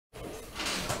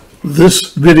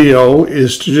This video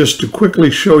is just to quickly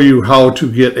show you how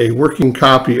to get a working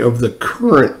copy of the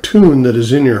current tune that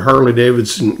is in your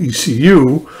Harley-Davidson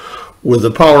ECU with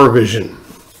the Power Vision.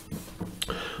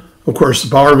 Of course, the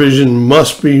Power Vision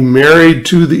must be married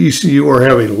to the ECU or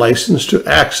have a license to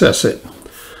access it.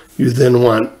 You then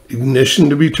want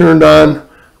ignition to be turned on,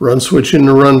 run switch in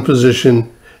the run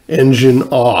position, engine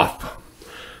off.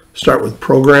 Start with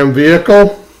program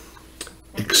vehicle,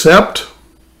 accept,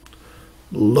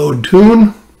 load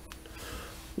tune,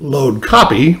 load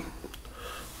copy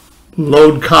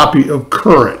of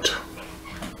current.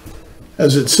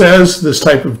 As it says, this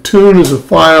type of tune is a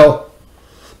file.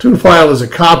 Tune file is a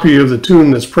copy of the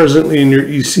tune that's presently in your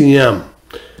ECM.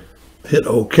 Hit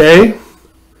OK.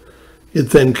 It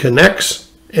then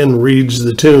connects and reads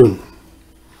the tune.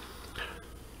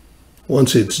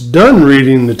 Once it's done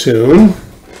reading the tune,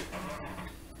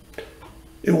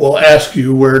 it will ask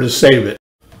you where to save it.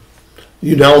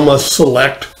 You now must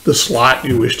select the slot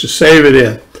you wish to save it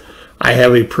in. I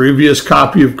have a previous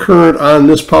copy of current on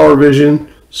this Power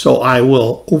Vision, so I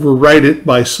will overwrite it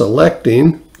by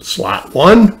selecting slot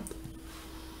 1.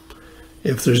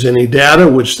 If there's any data,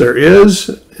 which there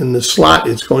is, in the slot,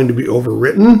 it's going to be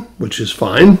overwritten, which is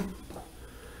fine.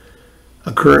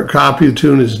 A current copy of the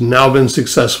tune has now been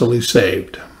successfully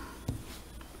saved.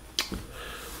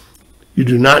 You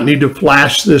do not need to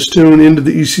flash this tune into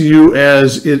the ECU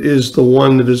as it is the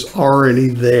one that is already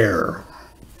there.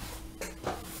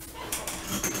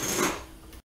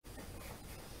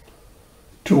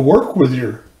 To work with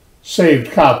your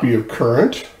saved copy of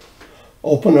current,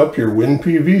 open up your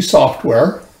WinPV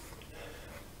software,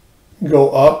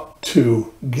 go up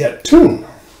to Get Tune.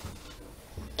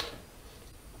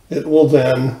 It will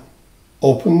then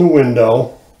open the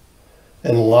window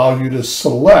and allow you to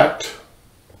select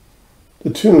the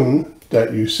tune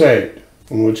that you saved,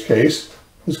 in which case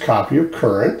was copy of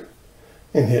current,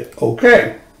 and hit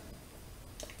OK.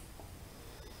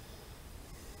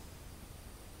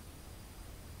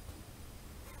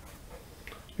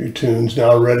 Your tune's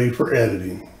now ready for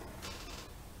editing.